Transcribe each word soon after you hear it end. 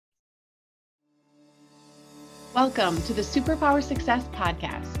Welcome to the Superpower Success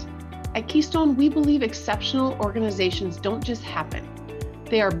Podcast. At Keystone, we believe exceptional organizations don't just happen.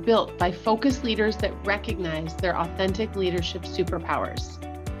 They are built by focused leaders that recognize their authentic leadership superpowers.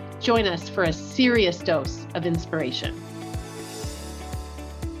 Join us for a serious dose of inspiration.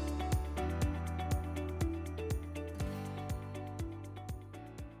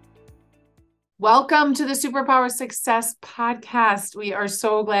 Welcome to the Superpower Success Podcast. We are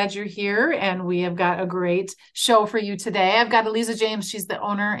so glad you're here, and we have got a great show for you today. I've got Alyza James. She's the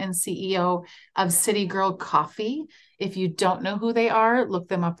owner and CEO of City Girl Coffee. If you don't know who they are, look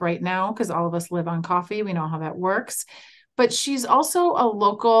them up right now because all of us live on coffee. We know how that works. But she's also a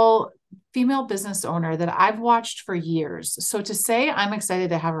local female business owner that I've watched for years. So to say I'm excited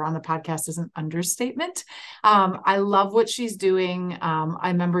to have her on the podcast is an understatement. I love what she's doing. I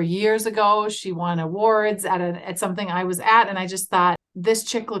remember years ago, she won awards at something I was at, and I just thought, this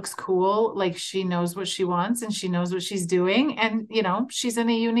chick looks cool. Like, she knows what she wants and she knows what she's doing. And, you know, she's in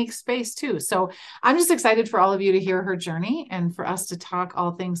a unique space too. So I'm just excited for all of you to hear her journey and for us to talk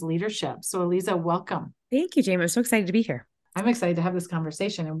all things leadership. So Alyza, welcome. Thank you, James. I'm so excited to be here. I'm excited to have this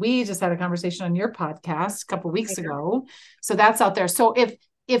conversation. And we just had a conversation on your podcast a couple of weeks ago. So that's out there. So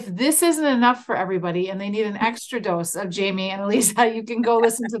if this isn't enough for everybody and they need an extra dose of Jamie and Alyza, you can go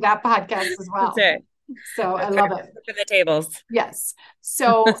listen to that podcast as well. That's it. So I love it. For the tables. Yes.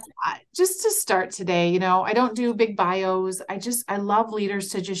 So just to start today, you know, I don't do big bios. I love leaders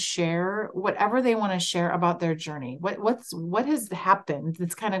to just share whatever they want to share about their journey. What has happened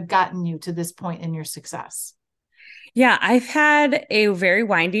that's kind of gotten you to this point in your success? Yeah, I've had a very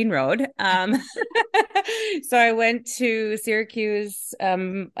winding road. So I went to Syracuse.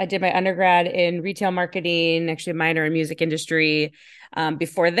 I did my undergrad in retail marketing, actually a minor in music industry.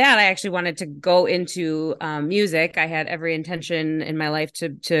 Before that, I actually wanted to go into music. I had every intention in my life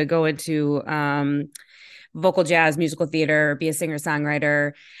to go into vocal jazz, musical theater, be a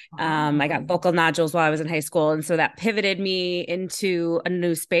singer-songwriter. I got vocal nodules while I was in high school. And so that pivoted me into a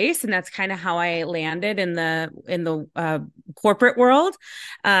new space. And that's kind of how I landed in the corporate world.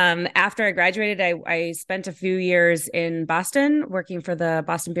 After I graduated, I spent a few years in Boston working for the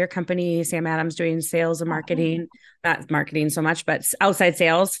Boston Beer Company, Sam Adams, doing sales and marketing, not marketing so much, but outside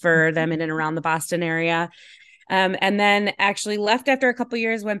sales for them in and around the Boston area. And then actually left after a couple of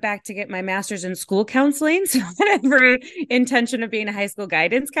years, went back to get my master's in school counseling. So I had every intention of being a high school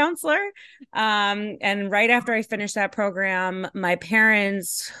guidance counselor. And right after I finished that program, my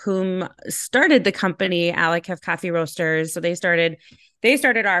parents, whom started the company, Alakef Coffee Roasters, so they started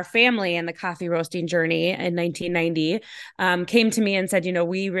our family in the coffee roasting journey in 1990, came to me and said, you know,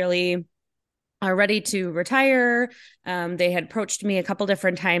 we really are ready to retire. They had approached me a couple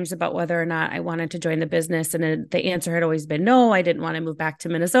different times about whether or not I wanted to join the business. And the answer had always been no. I didn't want to move back to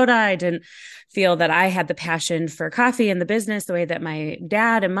Minnesota. I didn't feel that I had the passion for coffee and the business the way that my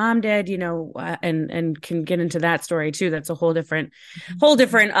dad and mom did, you know, and can get into that story too. That's a whole different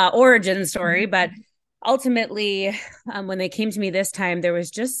origin story. But ultimately, when they came to me this time, there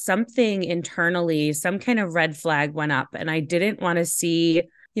was just something internally, some kind of red flag went up, and I didn't want to see.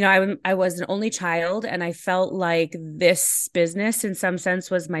 You know, I was an only child, and I felt like this business in some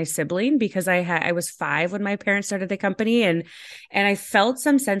sense was my sibling because I was 5 when my parents started the company, and I felt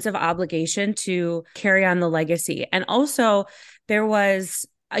some sense of obligation to carry on the legacy. And also there was,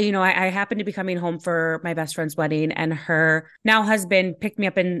 you know, I happened to be coming home for my best friend's wedding, and her now husband picked me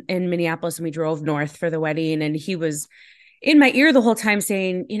up in Minneapolis, and we drove north for the wedding. And he was in my ear the whole time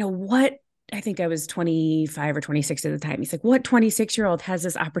saying, you know, what? I think I was 25 or 26 at the time. He's like, what 26-year-old has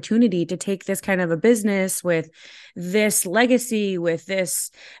this opportunity to take this kind of a business with this legacy, with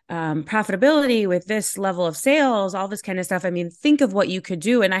this profitability, with this level of sales, all this kind of stuff. I mean, think of what you could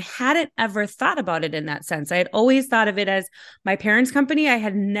do. And I hadn't ever thought about it in that sense. I had always thought of it as my parents' company. I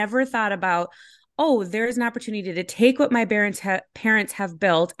had never thought about, oh, there's an opportunity to take what my parents have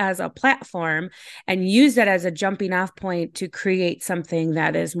built as a platform and use that as a jumping off point to create something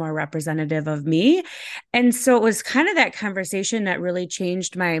that is more representative of me. And so it was kind of that conversation that really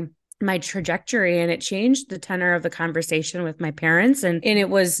changed my trajectory, and it changed the tenor of the conversation with my parents. And it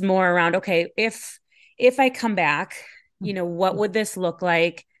was more around, okay, if I come back, you know, what would this look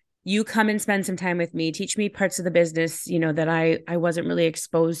like? You come and spend some time with me, teach me parts of the business, you know, that I wasn't really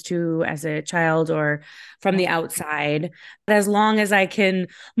exposed to as a child or from the outside. But as long as I can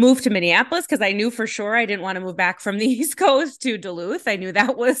move to Minneapolis, because I knew for sure I didn't want to move back from the East Coast to Duluth. I knew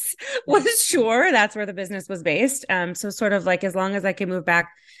that was sure. That's where the business was based. So sort of like, as long as I can move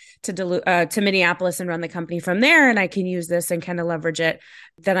back to Minneapolis and run the company from there, and I can use this and kind of leverage it,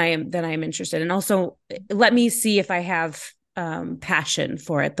 then I am interested. And also let me see if I have passion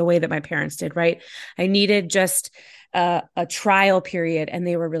for it the way that my parents did, right? I needed just a trial period, and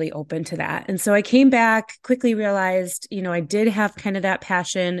they were really open to that. And so I came back, quickly realized, I did have kind of that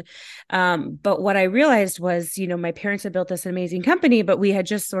passion. But what I realized was, my parents had built this amazing company, but we had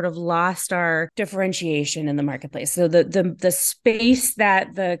just sort of lost our differentiation in the marketplace. So the space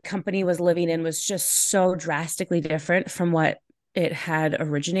that the company was living in was just so drastically different from what it had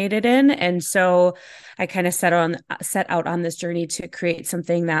originated in. And so I kind of set out on this journey to create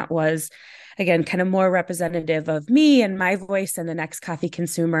something that was, again, kind of more representative of me and my voice and the next coffee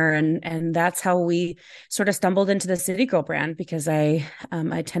consumer. And that's how we sort of stumbled into the City Girl brand, because I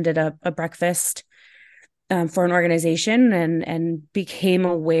attended a breakfast for an organization and became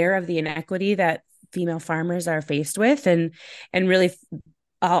aware of the inequity that female farmers are faced with, and really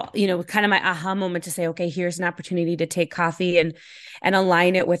kind of my aha moment to say, okay, here's an opportunity to take coffee and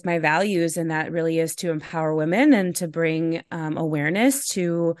align it with my values. And that really is to empower women and to bring awareness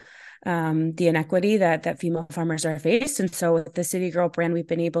to the inequity that female farmers are faced. And so with the City Girl brand, we've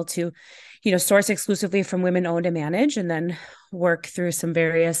been able to, source exclusively from women owned and managed, and then work through some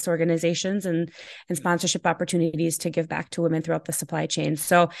various organizations and sponsorship opportunities to give back to women throughout the supply chain.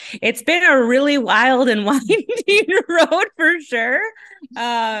 So it's been a really wild and winding road for sure.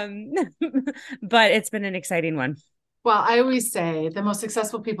 But it's been an exciting one. Well, I always say the most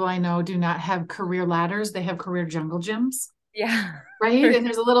successful people I know do not have career ladders. They have career jungle gyms. Yeah. Right. And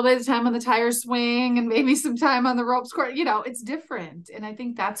there's a little bit of time on the tire swing and maybe some time on the ropes course. It's different. And I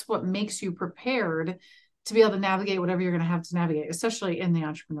think that's what makes you prepared to be able to navigate whatever you're going to have to navigate, especially in the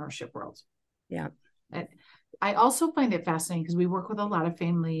entrepreneurship world. Yeah. I also find it fascinating because we work with a lot of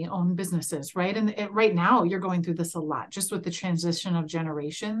family owned businesses, right? And right now you're going through this a lot, just with the transition of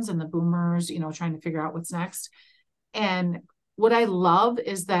generations and the boomers, trying to figure out what's next. And what I love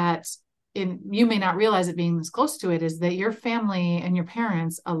is that, you may not realize it being this close to it, is that your family and your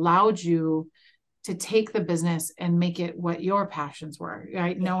parents allowed you to take the business and make it what your passions were,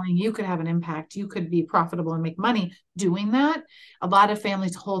 right? Yeah. Knowing you could have an impact, you could be profitable and make money doing that. A lot of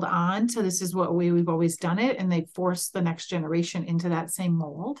families hold on to, this is what we've always done it, and they force the next generation into that same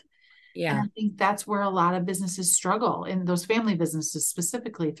mold. Yeah. And I think that's where a lot of businesses struggle, in those family businesses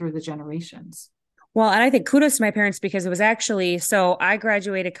specifically, through the generations. Well, and I think kudos to my parents, because it was actually, so I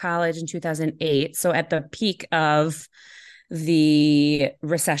graduated college in 2008. So at the peak of the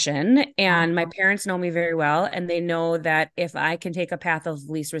recession, and my parents know me very well, and they know that if I can take a path of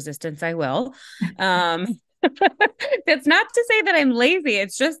least resistance, I will. That's not to say that I'm lazy.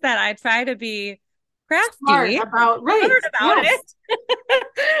 It's just that I try to be crafty about it.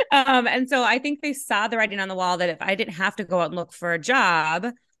 And so I think they saw the writing on the wall that if I didn't have to go out and look for a job,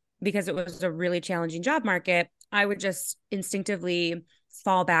 because it was a really challenging job market, I would just instinctively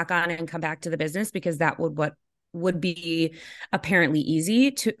fall back on it and come back to the business, because that would be apparently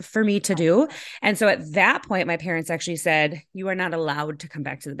easy for me to do. And so at that point, my parents actually said, you are not allowed to come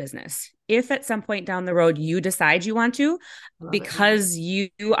back to the business. If at some point down the road you decide you want to, because you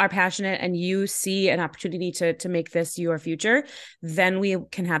are passionate and you see an opportunity to make this your future, then we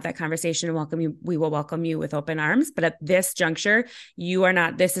can have that conversation and welcome you. We will welcome you with open arms. But at this juncture,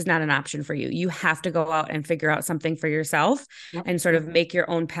 this is not an option for you. You have to go out and figure out something for yourself and sort of make your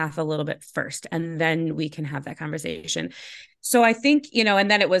own path a little bit first. And then we can have that conversation. So I think,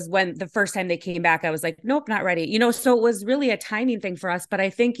 and then it was when the first time they came back, I was like, nope, not ready, so it was really a timing thing for us. But I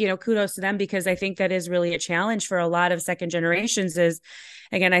think, kudos to them, because I think that is really a challenge for a lot of second generations is,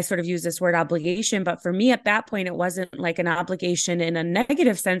 again, I sort of use this word obligation, but for me at that point, it wasn't like an obligation in a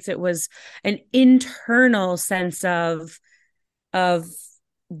negative sense. It was an internal sense of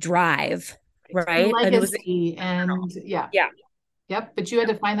drive, right? Legacy and yeah. Yep. But you had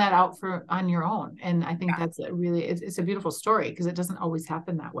to find that out on your own. And I think that's it's a beautiful story, because it doesn't always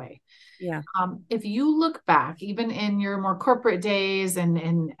happen that way. Yeah. If you look back, even in your more corporate days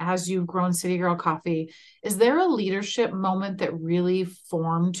and as you've grown City Girl Coffee, is there a leadership moment that really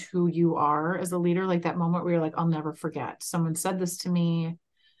formed who you are as a leader? Like that moment where you're like, I'll never forget, someone said this to me.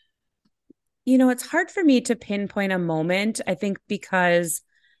 It's hard for me to pinpoint a moment, I think, because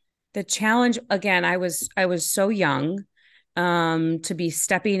the challenge, again, I was so young to be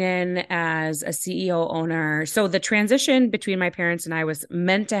stepping in as a CEO owner. So the transition between my parents and I was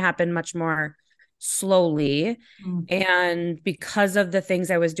meant to happen much more slowly. And because of the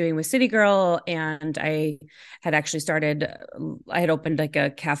things I was doing with City Girl, and I had opened like a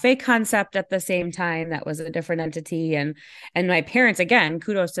cafe concept at the same time that was a different entity. And my parents, again,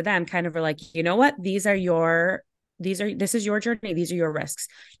 kudos to them, kind of were like, you know what, this is your journey. These are your risks.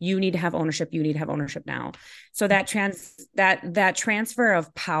 You need to have ownership. You need to have ownership now. So that transfer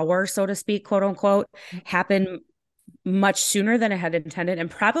of power, so to speak, quote unquote, happened much sooner than I had intended, and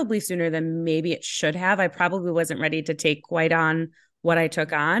probably sooner than maybe it should have. I probably wasn't ready to take quite on what I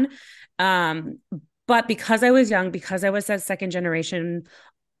took on. But because I was young, because I was that second generation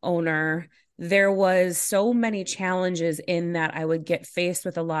owner, there was so many challenges in that I would get faced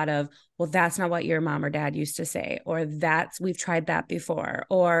with a lot of, well, that's not what your mom or dad used to say, or we've tried that before,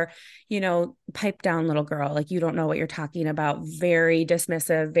 or, pipe down, little girl, like, you don't know what you're talking about. Very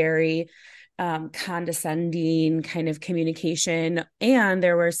dismissive, very condescending kind of communication. And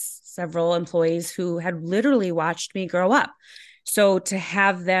there were several employees who had literally watched me grow up. So to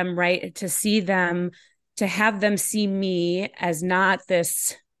have them, to have them see me as not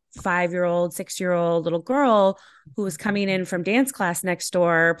this 5-year-old, 6-year-old little girl who was coming in from dance class next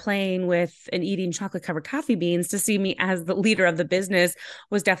door, playing with and eating chocolate covered coffee beans, to see me as the leader of the business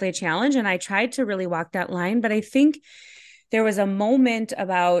was definitely a challenge. And I tried to really walk that line. But I think there was a moment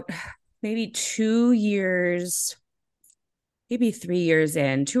about maybe 2 years, maybe 3 years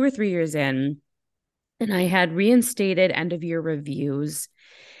in, 2 or 3 years in, and I had reinstated end of year reviews.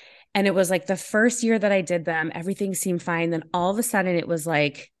 And it was like the first year that I did them, everything seemed fine. Then all of a sudden it was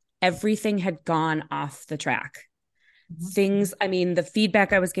like everything had gone off the track. The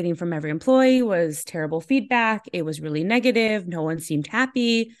feedback I was getting from every employee was terrible feedback. It was really negative. No one seemed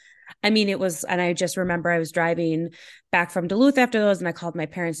happy. And I just remember I was driving back from Duluth after those, and I called my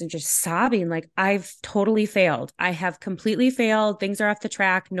parents and just sobbing, like, I've totally failed. I have completely failed. Things are off the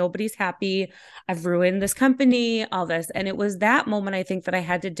track. Nobody's happy. I've ruined this company, all this. And it was that moment, I think, that I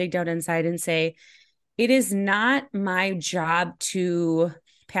had to dig down inside and say, it is not my job to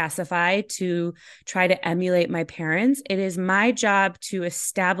pacify, to try to emulate my parents. It is my job to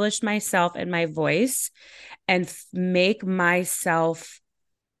establish myself and my voice and make myself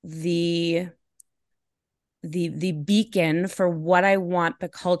the beacon for what I want the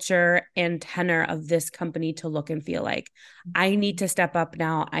culture and tenor of this company to look and feel like. I need to step up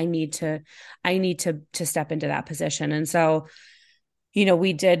now. I need to step into that position. And so,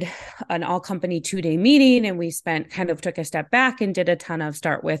 we did an all company 2-day meeting, and we took a step back and did a ton of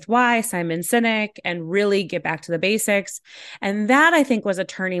start with why, Simon Sinek, and really get back to the basics. And that, I think, was a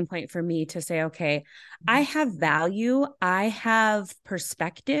turning point for me to say, okay, I have value. I have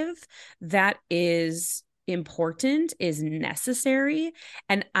perspective that is important, is necessary,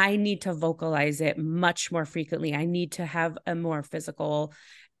 and I need to vocalize it much more frequently. I need to have a more physical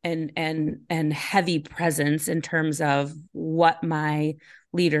and heavy presence in terms of what my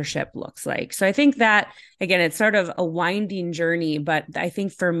leadership looks like. So I think that, again, it's sort of a winding journey, but I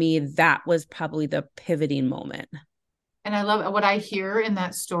think for me, that was probably the pivoting moment. And I love what I hear in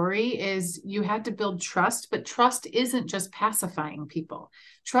that story is you had to build trust, but trust isn't just pacifying people.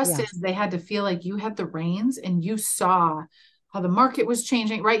 Trust is they had to feel like you had the reins and you saw how the market was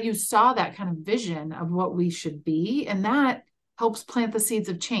changing, right? You saw that kind of vision of what we should be. And that helps plant the seeds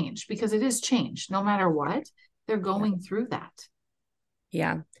of change, because it is change no matter what. They're going through that.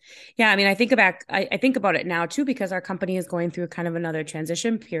 Yeah. I think about it now too, because our company is going through kind of another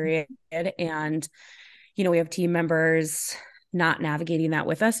transition period, and, we have team members not navigating that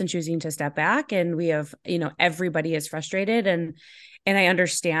with us and choosing to step back. And we have, everybody is frustrated, and I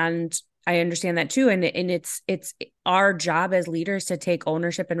understand that too. And it's our job as leaders to take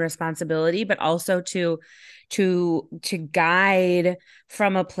ownership and responsibility, but also to guide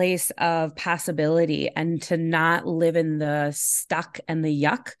from a place of possibility and to not live in the stuck and the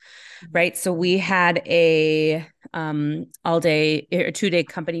yuck. Right. So we had a 2-day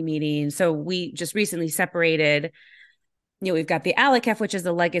company meeting. So we just recently separated. We've got the Alakef, which is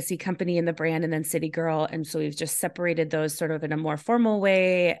the legacy company and the brand, and then City Girl. And so we've just separated those sort of in a more formal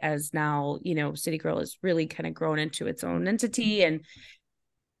way, as now, City Girl is really kind of grown into its own entity.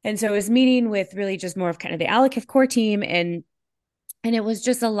 And so I was meeting with really just more of kind of the Alakef core team. And it was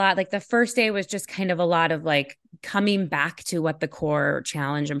just a lot. Like the first day was just kind of a lot of like coming back to what the core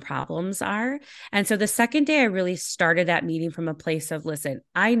challenge and problems are. And so the second day, I really started that meeting from a place of, listen,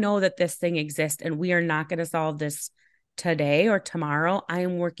 I know that this thing exists and we are not going to solve this today or tomorrow. I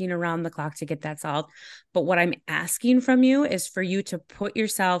am working around the clock to get that solved. But what I'm asking from you is for you to put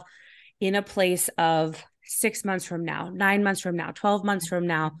yourself in a place of 6 months from now, 9 months from now, 12 months from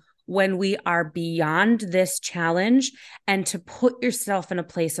now, when we are beyond this challenge, and to put yourself in a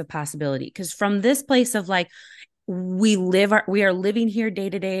place of possibility. Because from this place of like, we are living here day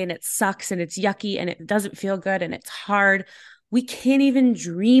to day, and it sucks and it's yucky and it doesn't feel good and it's hard. We can't even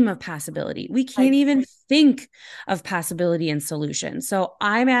dream of possibility. We can't even think of possibility and solution. So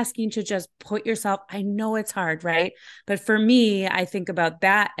I'm asking to just put yourself, I know it's hard, right? But for me, I think about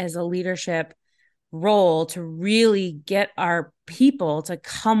that as a leadership role, to really get our people to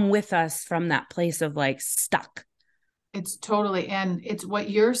come with us from that place of like stuck. It's totally, and it's what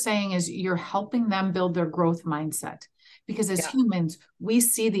you're saying is you're helping them build their growth mindset. Because as Yeah. humans, we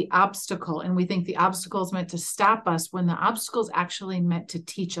see the obstacle and we think the obstacle is meant to stop us when the obstacle is actually meant to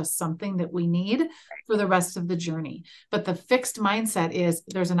teach us something that we need for the rest of the journey. But the fixed mindset is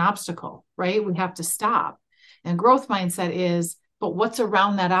there's an obstacle, right? We have to stop. And growth mindset is, but what's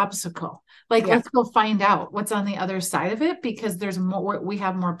around that obstacle? Like, Yeah. let's go find out what's on the other side of it because there's more, we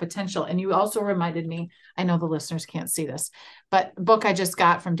have more potential. And you also reminded me, I know the listeners can't see this, but book I just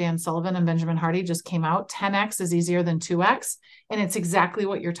got from Dan Sullivan and Benjamin Hardy just came out. 10X is easier than 2X. And it's exactly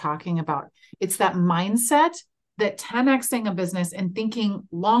what you're talking about. It's that mindset that 10Xing a business and thinking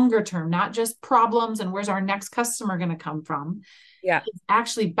longer term, not just problems and where's our next customer going to come from. Yeah. It's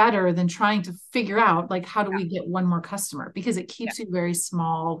actually better than trying to figure out like, how do Yeah. we get one more customer? Because it keeps you very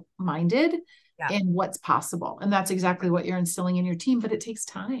small minded in what's possible. And that's exactly what you're instilling in your team, but it takes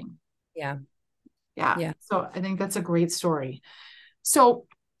time. Yeah. Yeah. Yeah. So I think that's a great story. So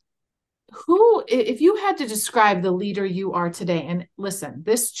who, if you had to describe the leader you are today, and listen,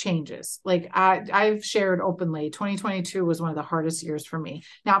 this changes. Like I've shared openly, 2022 was one of the hardest years for me.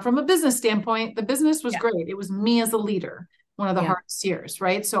 Now, from a business standpoint, the business was great. It was me as a leader, one of the hardest years,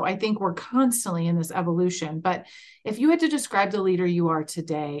 right? So I think we're constantly in this evolution. But if you had to describe the leader you are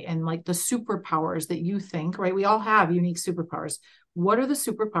today and like the superpowers that you think, right? We all have unique superpowers. What are the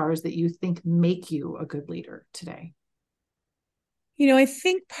superpowers that you think make you a good leader today? I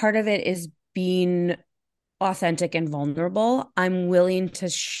think part of it is being authentic and vulnerable. I'm willing to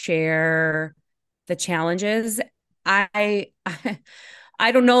share the challenges. I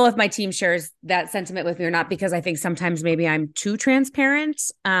I don't know if my team shares that sentiment with me or not, because I think sometimes maybe I'm too transparent.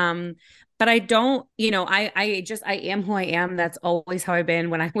 But I don't, I am who I am. That's always how I've been.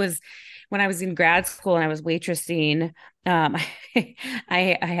 When I was in grad school and I was waitressing,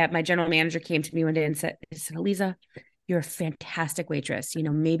 I had my general manager came to me one day and said, Alyza, you're a fantastic waitress,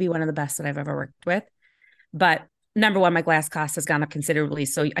 maybe one of the best that I've ever worked with. But number one, my glass cost has gone up considerably.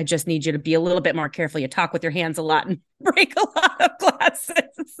 So I just need you to be a little bit more careful. You talk with your hands a lot and break a lot of glasses.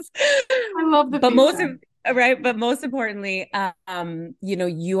 I love the but feedback. but most importantly,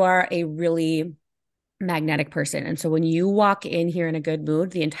 you are a really magnetic person. And so when you walk in here in a good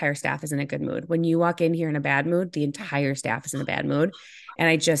mood, the entire staff is in a good mood. When you walk in here in a bad mood, the entire staff is in a bad mood. And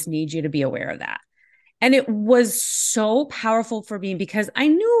I just need you to be aware of that. And it was so powerful for me because I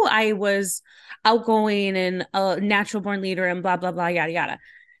knew I was outgoing and a natural born leader and blah, blah, blah, yada, yada.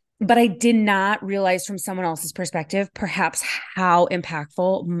 But I did not realize from someone else's perspective, perhaps how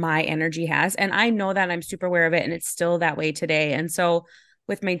impactful my energy has. And I know that I'm super aware of it and it's still that way today. And so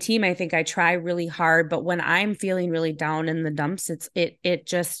with my team, I think I try really hard, but when I'm feeling really down in the dumps, it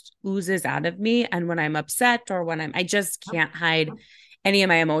just oozes out of me. And when I'm upset or when I just can't hide any of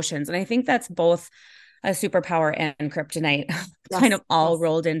my emotions. And I think that's both a superpower and kryptonite kind of all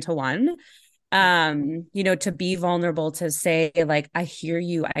rolled into one. To be vulnerable, to say like, I hear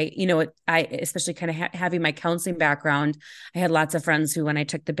you. I especially kind of having my counseling background, I had lots of friends who, when I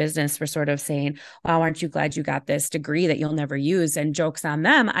took the business, were sort of saying, wow, aren't you glad you got this degree that you'll never use? And jokes on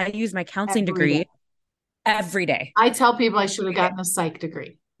them. I use my counseling degree every day. I tell people I should have gotten a psych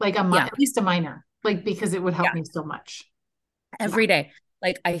degree, like at least a minor, like, because it would help me so much. Every day.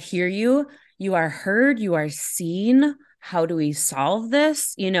 Like, I hear you. You are heard. You are seen. How do we solve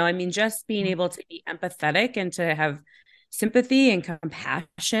this? Just being able to be empathetic and to have sympathy and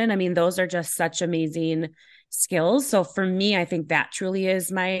compassion. Those are just such amazing skills. So for me, I think that truly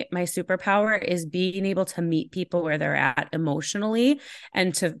is my superpower, is being able to meet people where they're at emotionally,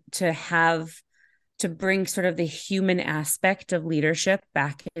 and to bring sort of the human aspect of leadership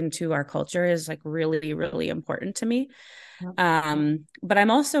back into our culture is like really, really important to me. But I'm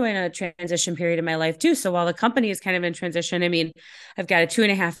also in a transition period in my life too. So while the company is kind of in transition, I've got a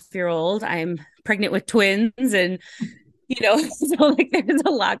 2.5-year-old, I'm pregnant with twins, and, so like there's a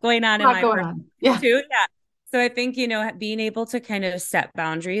lot going on in my life too. Yeah. So I think, being able to kind of set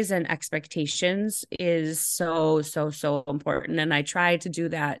boundaries and expectations is so, so, so important. And I try to do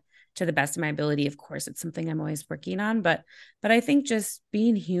that to the best of my ability. Of course, it's something I'm always working on, but I think just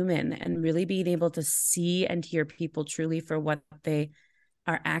being human and really being able to see and hear people truly for what they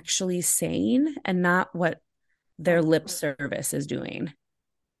are actually saying and not what their lip service is doing.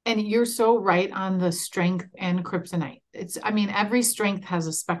 And you're so right on the strength and kryptonite. Every strength has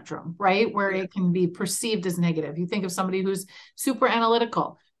a spectrum, right? Where it can be perceived as negative. You think of somebody who's super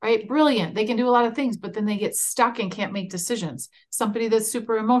analytical. right? Brilliant. They can do a lot of things, but then they get stuck and can't make decisions. Somebody that's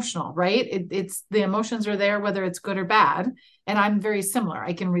super emotional, right? It's the emotions are there, whether it's good or bad. And I'm very similar.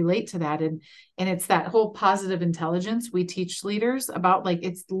 I can relate to that. And it's that whole positive intelligence we teach leaders about, like,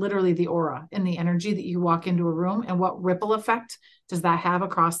 it's literally the aura and the energy that you walk into a room and what ripple effect does that have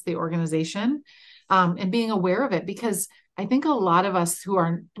across the organization, and being aware of it, because I think a lot of us who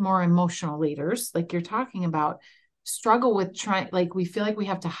are more emotional leaders, like you're talking about, struggle with trying, like, we feel like we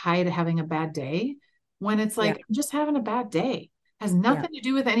have to hide having a bad day when it's like, I'm just having a bad day. Has nothing to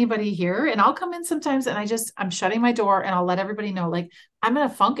do with anybody here. And I'll come in sometimes and I'm shutting my door and I'll let everybody know, like, I'm in a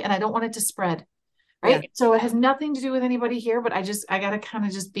funk and I don't want it to spread. Right. So it has nothing to do with anybody here, but I got to kind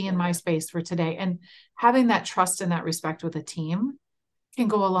of just be in my space for today. And having that trust and that respect with a team can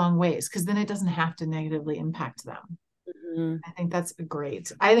go a long ways, because then it doesn't have to negatively impact them. I think it's a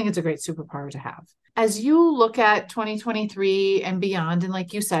great superpower to have. As you look at 2023 and beyond, and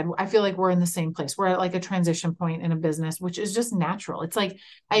like you said, I feel like we're in the same place. We're at like a transition point in a business, which is just natural. It's like,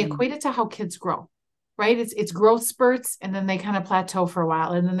 I equate it to how kids grow, right? It's growth spurts, and then they kind of plateau for a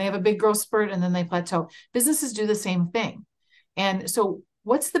while, and then they have a big growth spurt, and then they plateau. Businesses do the same thing. And so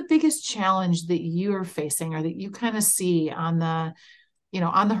what's the biggest challenge that you're facing, or that you kind of see on the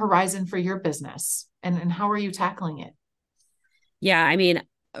horizon for your business, and how are you tackling it? Yeah, I mean,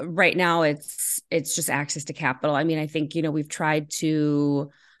 right now it's just access to capital. I mean, I think, we've tried to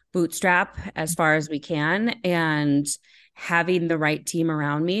bootstrap as far as we can, and having the right team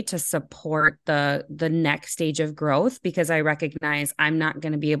around me to support the next stage of growth, because I recognize I'm not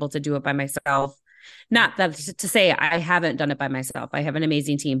going to be able to do it by myself. Not that to say I haven't done it by myself. I have an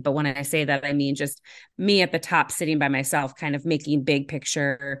amazing team, but when I say that, I mean just me at the top sitting by myself, kind of making big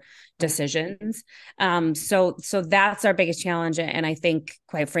picture decisions. So that's our biggest challenge. And I think,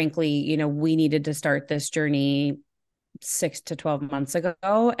 quite frankly, we needed to start this journey 6 to 12 months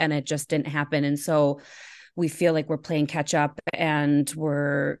ago, and it just didn't happen. And so we feel like we're playing catch up, and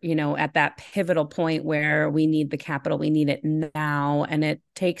we're, at that pivotal point where we need the capital. We need it now. And it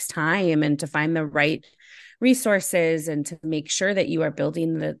takes time, and to find the right resources, and to make sure that you are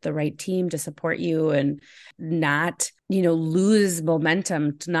building the right team to support you, and not, lose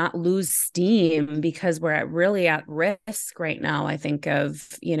momentum, to not lose steam, because we're really at risk right now. I think of,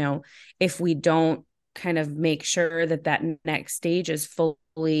 if we don't kind of make sure that next stage is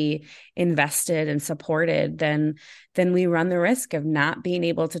fully invested and supported, then we run the risk of not being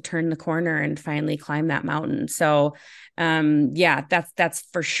able to turn the corner and finally climb that mountain. So that's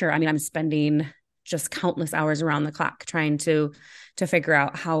for sure. I mean, I'm spending just countless hours around the clock trying to figure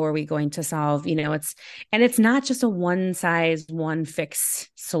out how are we going to solve, it's not just a one size, one fix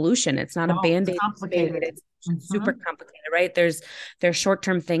solution. It's not a Band-Aid. Complicated. It's super complicated, right? There's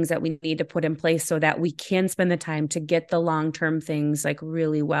short-term things that we need to put in place so that we can spend the time to get the long-term things like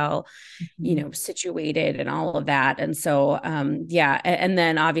really well, situated and all of that. And so, and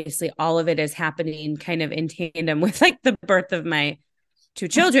then obviously all of it is happening kind of in tandem with like the birth of my 2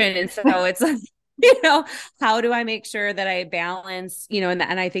 children. And so it's like, how do I make sure that I balance, and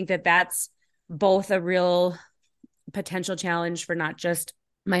I think that's both a real potential challenge for not just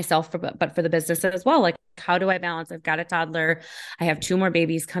myself, but for the business as well. Like, how do I balance? I've got a toddler. I have 2 more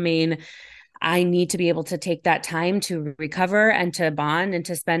babies coming. I need to be able to take that time to recover and to bond and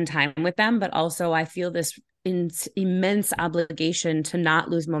to spend time with them. But also I feel this immense obligation to not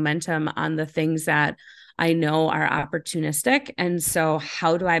lose momentum on the things that I know are opportunistic. And so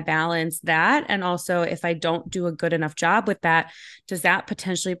how do I balance that? And also, if I don't do a good enough job with that, does that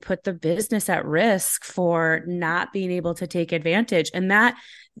potentially put the business at risk for not being able to take advantage? And that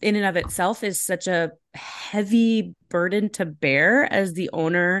in and of itself is such a heavy burden to bear as the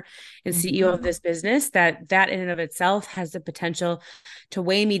owner and CEO of this business, that in and of itself has the potential to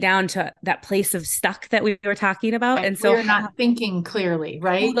weigh me down to that place of stuck that we were talking about. Right. And so we're not thinking clearly,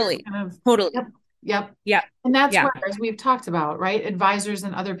 right? Totally. Yep. Yeah. And that's where, as we've talked about, right, advisors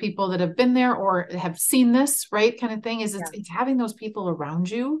and other people that have been there or have seen this, right, kind of thing, is it's having those people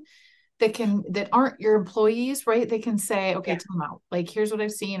around you that aren't your employees, right? They can say, okay, time out. Like, here's what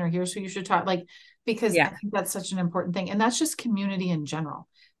I've seen, or here's who you should talk. Like, because I think that's such an important thing. And that's just community in general.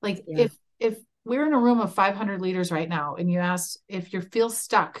 Like, if we're in a room of 500 leaders right now, and you ask if you feel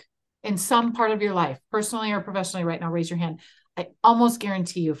stuck in some part of your life, personally or professionally right now, raise your hand. I almost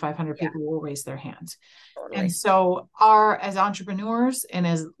guarantee you 500 people will raise their hands. Totally. And so as entrepreneurs, and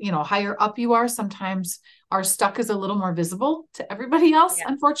as, higher up you are, sometimes our stuck is a little more visible to everybody else,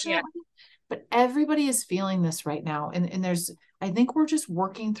 unfortunately. But everybody is feeling this right now. And I think we're just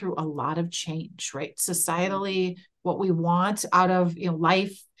working through a lot of change, right? Societally, what we want out of,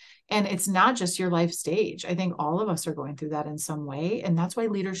 life, And it's not just your life stage. I think all of us are going through that in some way. And that's why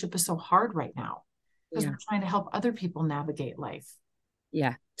leadership is so hard right now, because we're trying to help other people navigate life.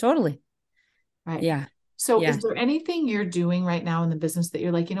 Yeah, totally. Right. Yeah. So Yeah. is there anything you're doing right now in the business that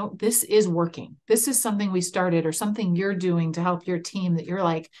you're like, this is working? This is something we started or something you're doing to help your team that you're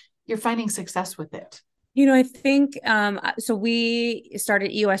like, you're finding success with it? I think so we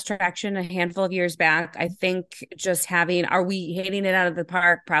started EOS Traction a handful of years back. I think just are we hitting it out of the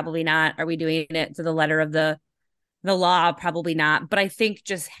park? Probably not. Are we doing it to the letter of the law? Probably not. But I think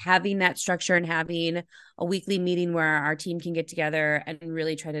just having that structure and having a weekly meeting where our team can get together and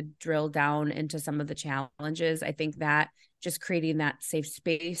really try to drill down into some of the challenges, I think that just creating that safe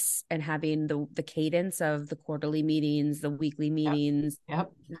space and having the cadence of the quarterly meetings, the weekly meetings,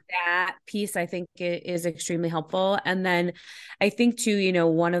 Yep. that piece I think is extremely helpful. And then I think too,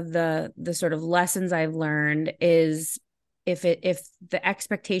 one of the sort of lessons I've learned is if the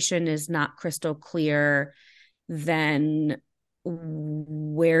expectation is not crystal clear, then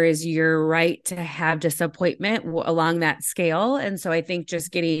where is your right to have disappointment along that scale? And so I think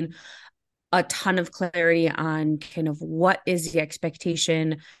just getting a ton of clarity on kind of what is the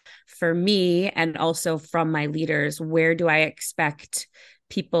expectation for me and also from my leaders. Where do I expect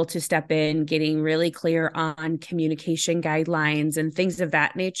people to step in, getting really clear on communication guidelines and things of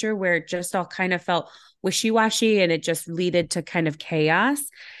that nature, where it just all kind of felt wishy-washy and it just led to kind of chaos.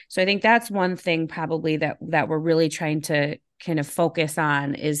 So I think that's one thing probably that we're really trying to kind of focus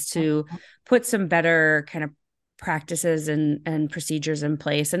on, is to put some better kind of practices and procedures in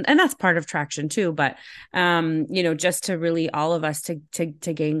place. And that's part of traction too, but just to really all of us to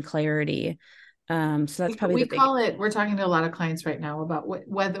gain clarity. So that's probably we the big. call it, we're talking to a lot of clients right now about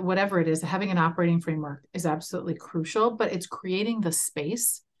whatever it is, having an operating framework is absolutely crucial, but it's creating the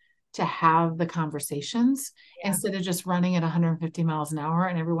space to have the conversations instead of just running at 150 miles an hour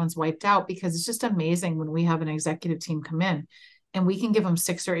and everyone's wiped out. Because it's just amazing when we have an executive team come in and we can give them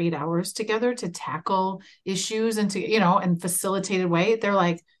 6 or 8 hours together to tackle issues and to, in facilitated way. They're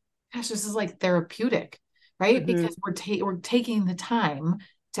like, gosh, this is like therapeutic, right? Because we're taking the time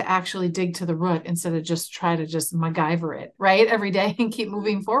to actually dig to the root instead of just try to just MacGyver it, right? Every day and keep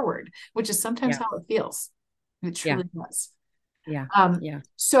moving forward, which is sometimes how it feels. It truly does. Yeah.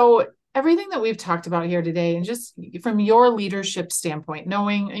 So everything that we've talked about here today, and just from your leadership standpoint,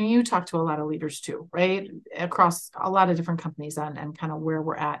 knowing, and you talk to a lot of leaders too, right? Across a lot of different companies and kind of where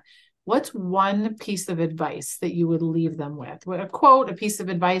we're at. What's one piece of advice that you would leave them with? A quote, a piece of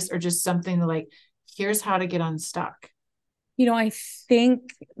advice, or just something like, here's how to get unstuck? I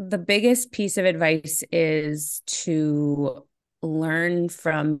think the biggest piece of advice is to learn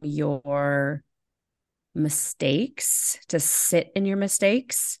from your mistakes, to sit in your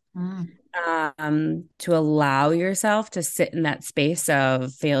mistakes, to allow yourself to sit in that space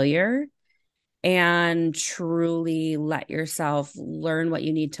of failure and truly let yourself learn what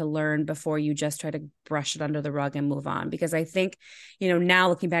you need to learn before you just try to brush it under the rug and move on. Because I think, now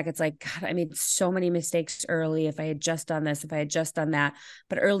looking back, it's like, God, I made so many mistakes early. If I had just done this, if I had just done that.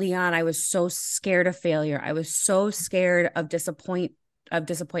 But early on, I was so scared of failure. I was so scared of disappointment, of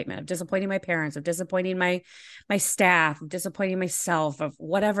disappointing my parents, of disappointing my staff, of disappointing myself, of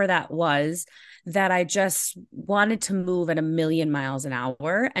whatever that was, that I just wanted to move at 1,000,000 miles an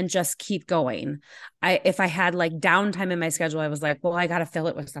hour and just keep going. If I had like downtime in my schedule, I was like, well, I got to fill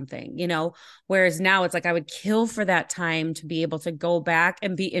it with something, whereas now it's like I would kill for that time to be able to go back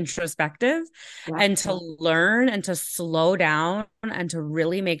and be introspective and to learn and to slow down and to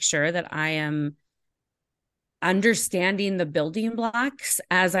really make sure that I am understanding the building blocks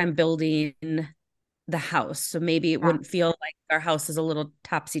as I'm building the house. So maybe it wouldn't feel like our house is a little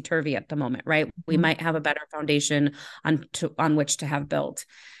topsy-turvy at the moment, right? We might have a better foundation on which to have built.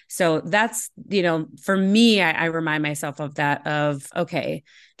 So that's, for me, I remind myself of that, okay,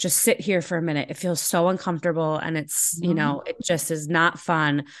 just sit here for a minute. It feels so uncomfortable and it's, it just is not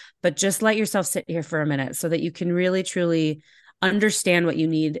fun, but just let yourself sit here for a minute so that you can really, truly understand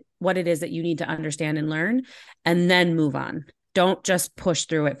what it is that you need to understand and learn, and then move on. Don't just push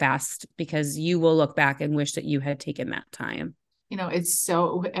through it fast, because you will look back and wish that you had taken that time. It's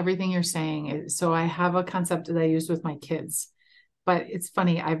so, everything you're saying is, so I have a concept that I use with my kids, but it's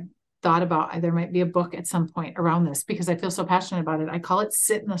funny. I've thought about, there might be a book at some point around this because I feel so passionate about it. I call it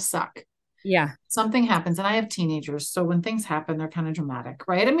sit in the suck. Yeah. Something happens, and I have teenagers. So when things happen, they're kind of dramatic,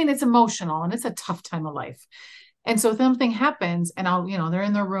 right? I mean, it's emotional and it's a tough time of life. And so something happens and they're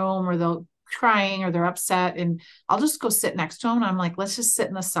in their room or they'll crying or they're upset, and I'll just go sit next to them. And I'm like, let's just sit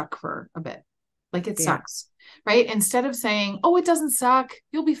in the suck for a bit. Like it sucks, right? Instead of saying, oh, it doesn't suck,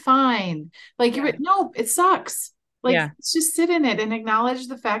 you'll be fine. Like no, it sucks. Like, let's just sit in it and acknowledge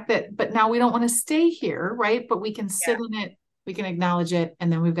the fact that, but now we don't want to stay here, right? But we can sit in it, we can acknowledge it,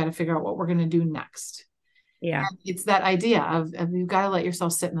 and then we've got to figure out what we're going to do next. Yeah. And it's that idea of you've got to let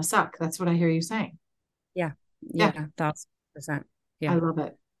yourself sit in the suck. That's what I hear you saying. Yeah. 1,000%. Yeah. I love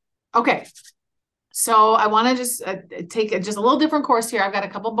it. Okay. So I want to just take just a little different course here. I've got a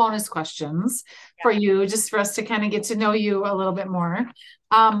couple bonus questions for you, just for us to kind of get to know you a little bit more.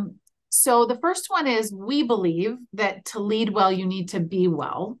 So the first one is, we believe that to lead well, you need to be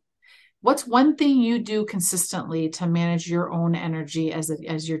well. What's one thing you do consistently to manage your own energy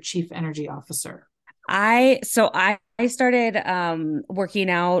as your chief energy officer? I started working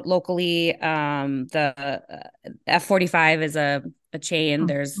out locally. The F45 is a chain.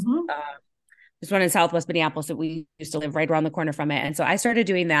 There's one in Southwest Minneapolis that we used to live right around the corner from it. And so I started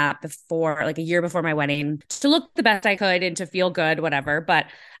doing that like a year before my wedding, to look the best I could and to feel good, whatever. But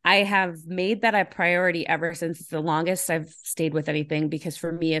I have made that a priority ever since. It's the longest I've stayed with anything, because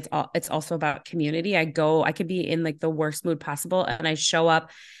for me, it's also about community. I could be in like the worst mood possible, and I show up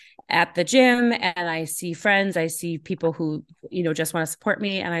at the gym and I see friends, I see people who, just want to support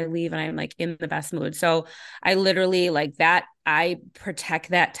me, and I leave and I'm like in the best mood. So I literally like that. I protect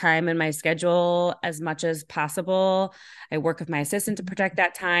that time in my schedule as much as possible. I work with my assistant to protect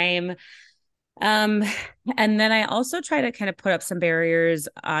that time. And then I also try to kind of put up some barriers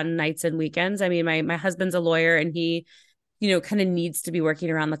on nights and weekends. I mean, my husband's a lawyer, and he kind of needs to be working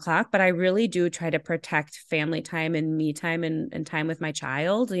around the clock, but I really do try to protect family time and me time and time with my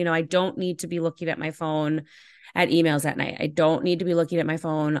child. I don't need to be looking at my phone at emails at night. I don't need to be looking at my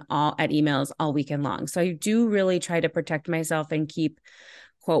phone at emails all weekend long. So I do really try to protect myself and keep,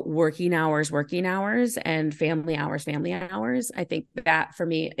 quote, working hours, and family hours. I think that for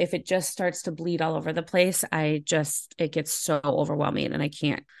me, if it just starts to bleed all over the place, it gets so overwhelming and I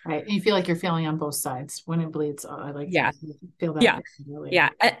can't. Right. And you feel like you're feeling on both sides when it bleeds. I like to feel that. Yeah. Really. Yeah.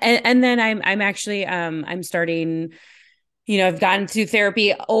 And then I'm actually, I'm starting, I've gotten to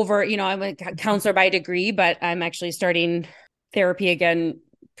therapy over, I'm a counselor by degree, but I'm actually starting therapy again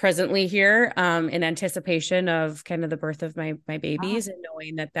presently here, in anticipation of kind of the birth of my babies, and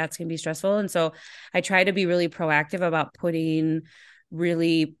knowing that that's going to be stressful. And so I try to be really proactive about putting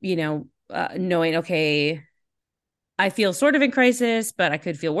really, knowing, okay, I feel sort of in crisis, but I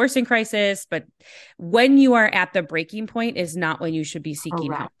could feel worse in crisis. But when you are at the breaking point is not when you should be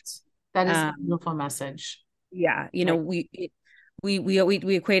seeking help. That is a beautiful message. Yeah. We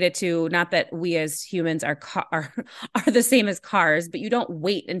equate it to, not that we as humans are the same as cars, but you don't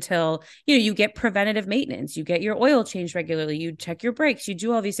wait until, you get preventative maintenance, you get your oil changed regularly, you check your brakes, you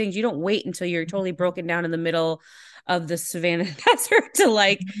do all these things. You don't wait until you're totally broken down in the middle of the Savannah desert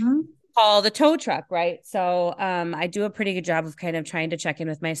to call the tow truck, right? So I do a pretty good job of kind of trying to check in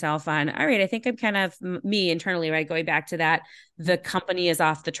with myself on, all right, I think I'm kind of me internally, right? Going back to that, the company is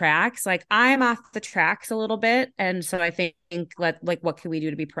off the tracks. Like I'm off the tracks a little bit. And so I think what can we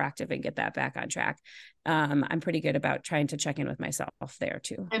do to be proactive and get that back on track? I'm pretty good about trying to check in with myself there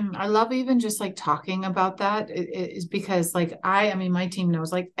too. And I love even just like talking about that is because like, I mean, my team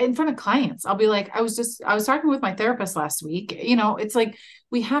knows, like in front of clients, I'll be like, I was talking with my therapist last week, it's like,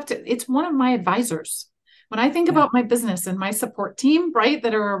 it's one of my advisors. When I think about my business and my support team, right,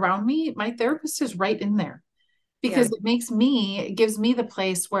 that are around me, my therapist is right in there, because it gives me the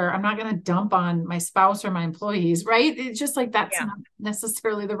place where I'm not going to dump on my spouse or my employees, right? It's just like, that's not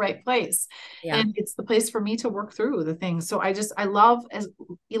necessarily the right place. And it's the place for me to work through the things. So I love, as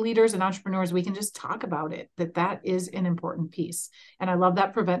leaders and entrepreneurs, we can just talk about it, that is an important piece. And I love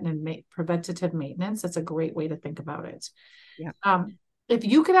that preventative maintenance. That's a great way to think about it. Yeah. If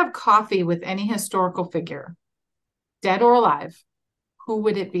you could have coffee with any historical figure, dead or alive, who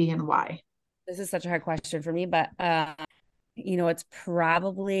would it be and why? This is such a hard question for me, but it's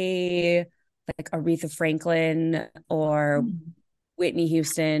probably like Aretha Franklin or Whitney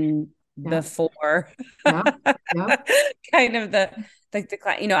Houston before kind of the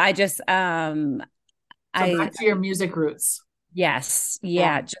I just back to your music roots. Yes.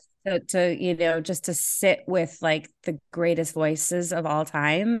 Yeah. Just just to sit with like the greatest voices of all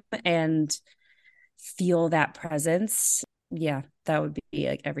time and feel that presence. Yeah, that would be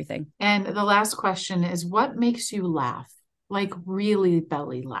like everything. And the last question is, what makes you laugh? Like really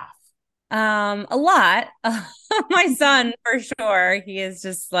belly laugh? A lot. My son, for sure. He is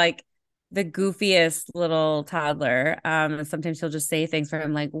just like the goofiest little toddler. Sometimes he'll just say things where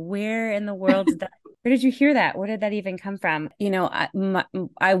I'm like, where in the world where did you hear that? Where did that even come from?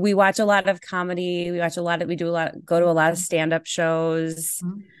 We watch a lot of comedy. We go to a lot of stand-up shows.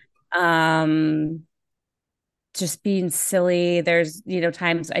 Just being silly. There's,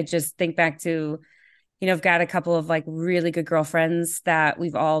 times I just think back to, I've got a couple of like really good girlfriends that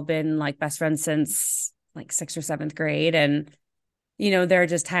we've all been like best friends since like 6th or 7th grade. And, there are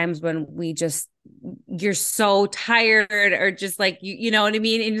just times when you're so tired or just like, you know what I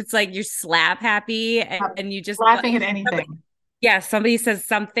mean? And it's like, you're slap happy and you just laughing at anything. Yeah, somebody says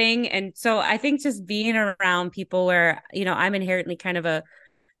something. And so I think just being around people where, I'm inherently kind of a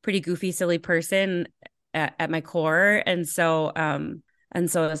pretty goofy, silly person at my core. And so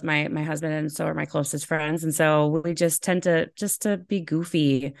is my husband, and so are my closest friends. And so we just tend to be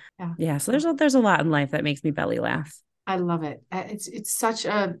goofy. Yeah. So there's a lot in life that makes me belly laugh. I love it. It's such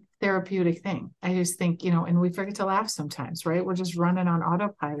a therapeutic thing. I just think, and we forget to laugh sometimes, right? We're just running on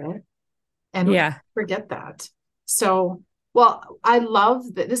autopilot and we forget that. So, well, I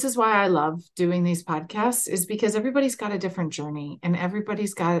love that. This is why I love doing these podcasts, is because everybody's got a different journey and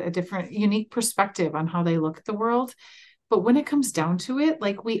everybody's got a different, unique perspective on how they look at the world. But when it comes down to it,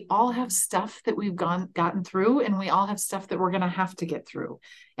 like, we all have stuff that we've gotten through, and we all have stuff that we're going to have to get through.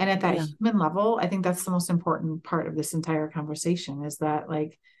 And at that human level, I think that's the most important part of this entire conversation, is that,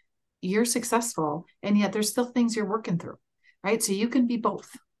 like, you're successful and yet there's still things you're working through, right? So you can be both.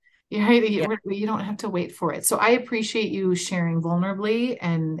 Right? You don't have to wait for it. So I appreciate you sharing vulnerably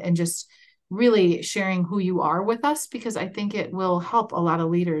and just really sharing who you are with us, because I think it will help a lot of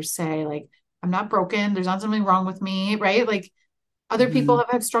leaders say, like, I'm not broken. There's not something wrong with me, right? Like, other people have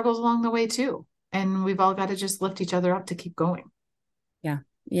had struggles along the way too. And we've all got to just lift each other up to keep going. Yeah.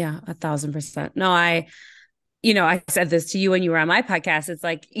 Yeah. 1,000%. No, I said this to you when you were on my podcast. It's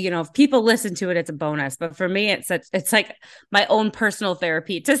like, if people listen to it, it's a bonus. But for me, it's like my own personal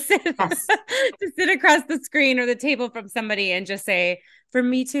therapy to sit to sit across the screen or the table from somebody and just say, for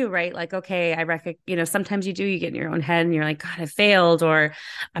me too, right? Like, okay, I reckon, sometimes you get in your own head and you're like, God, I failed, or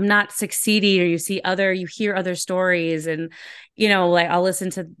I'm not succeeding, or you hear other stories. And, like, I'll listen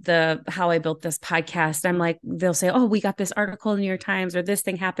to how I built this podcast. I'm like, they'll say, oh, we got this article in the New York Times, or this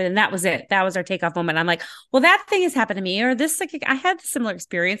thing happened. And that was it. That was our takeoff moment. I'm like, well, that thing has happened to me, or this, like, I had a similar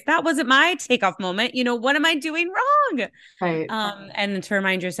experience. That wasn't my takeoff moment. What am I doing wrong? Right. And then to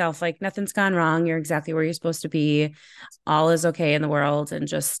remind yourself, like, nothing's gone wrong. You're exactly where you're supposed to be. All is okay in the world. And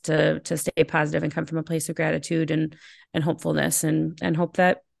just to stay positive and come from a place of gratitude and hopefulness and hope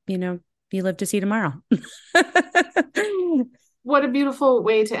that, you live to see tomorrow. What a beautiful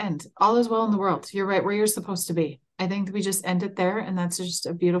way to end. All is well in the world. You're right where you're supposed to be. I think we just end it there. And that's just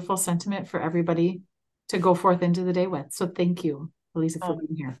a beautiful sentiment for everybody to go forth into the day with. So thank you, Alyza, for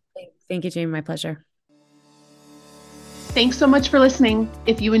being here. Thank you, Jamie. My pleasure. Thanks so much for listening.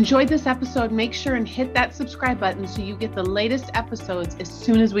 If you enjoyed this episode, make sure and hit that subscribe button so you get the latest episodes as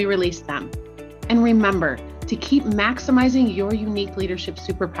soon as we release them. And remember to keep maximizing your unique leadership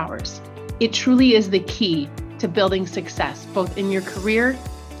superpowers. It truly is the key to building success, both in your career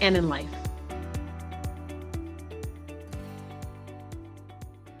and in life.